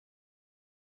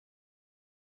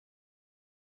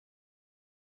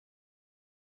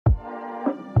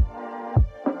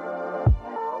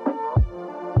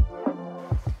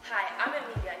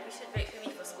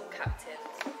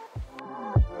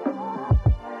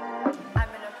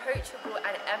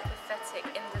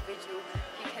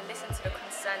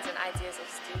ideas of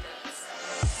students.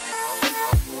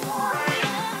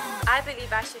 I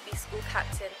believe I should be school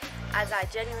captain as I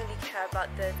genuinely care about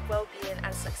the well-being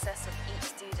and success of each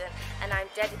student, and I'm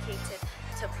dedicated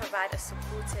to provide a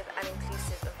supportive and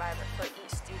inclusive environment for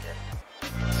each student.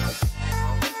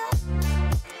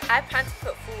 I plan to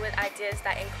put forward ideas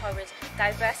that encourage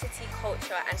diversity,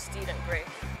 culture and student growth.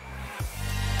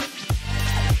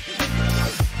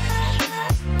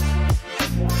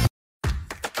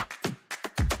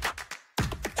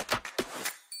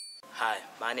 Hi,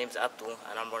 my name's Abdul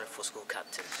and I'm running for school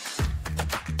captain.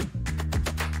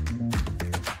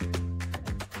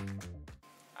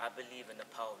 I believe in the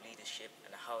power of leadership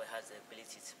and how it has the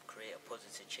ability to create a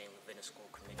positive change within a school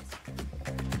community.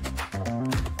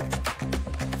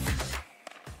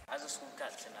 As a school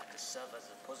captain, I can serve as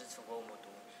a positive role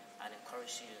model and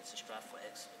encourage students to strive for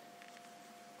excellence.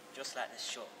 Just like this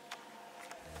shot.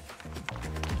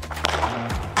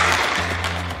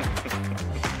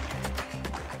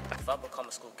 If I become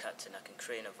a school captain, I can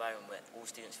create an environment where all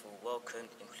students feel welcomed,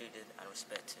 included and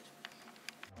respected.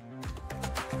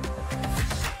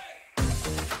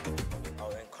 I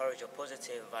will encourage a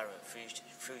positive environment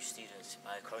through students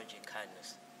by encouraging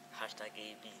kindness.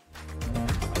 #AB.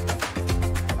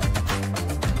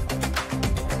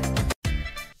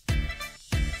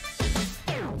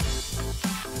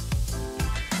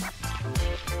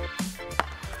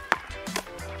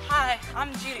 Hi,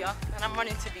 I'm Julia and I'm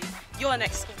running to be your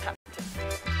next school captain.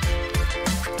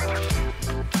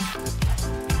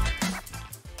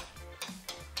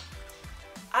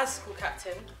 As school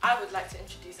captain, I would like to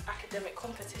introduce academic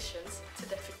competitions to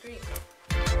their degree.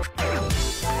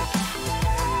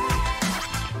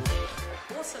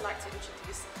 I'd also like to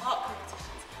introduce art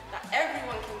competitions that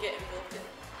everyone can get involved in,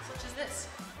 such as this.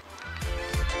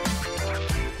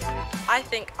 I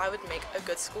think I would make a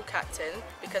good school captain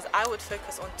because I would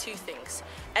focus on two things,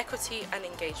 equity and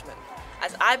engagement,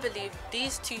 as I believe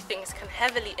these two things can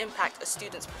heavily impact a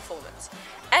student's performance.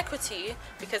 Equity,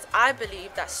 because I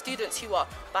believe that students who are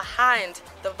behind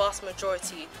the vast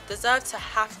majority deserve to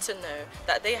have to know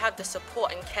that they have the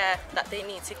support and care that they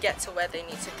need to get to where they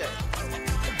need to go.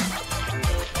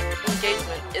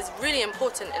 Engagement is really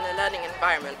important in a learning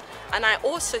environment, and I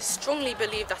also strongly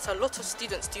believe that a lot of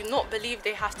students do not believe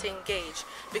they have to engage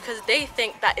because they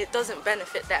think that it doesn't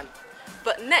benefit them.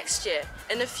 But next year,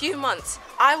 in a few months,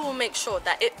 I will make sure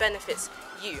that it benefits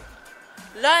you.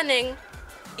 Learning,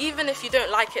 even if you don't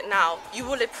like it now, you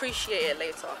will appreciate it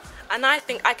later. And I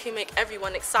think I can make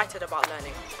everyone excited about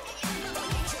learning.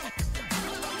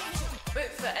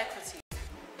 Vote for equity,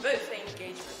 vote for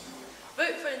engagement,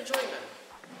 vote for enjoyment,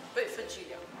 vote for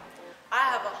Julia. I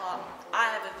have a heart, I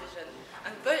have a vision,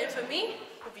 and voting for me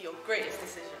will be your greatest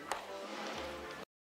decision.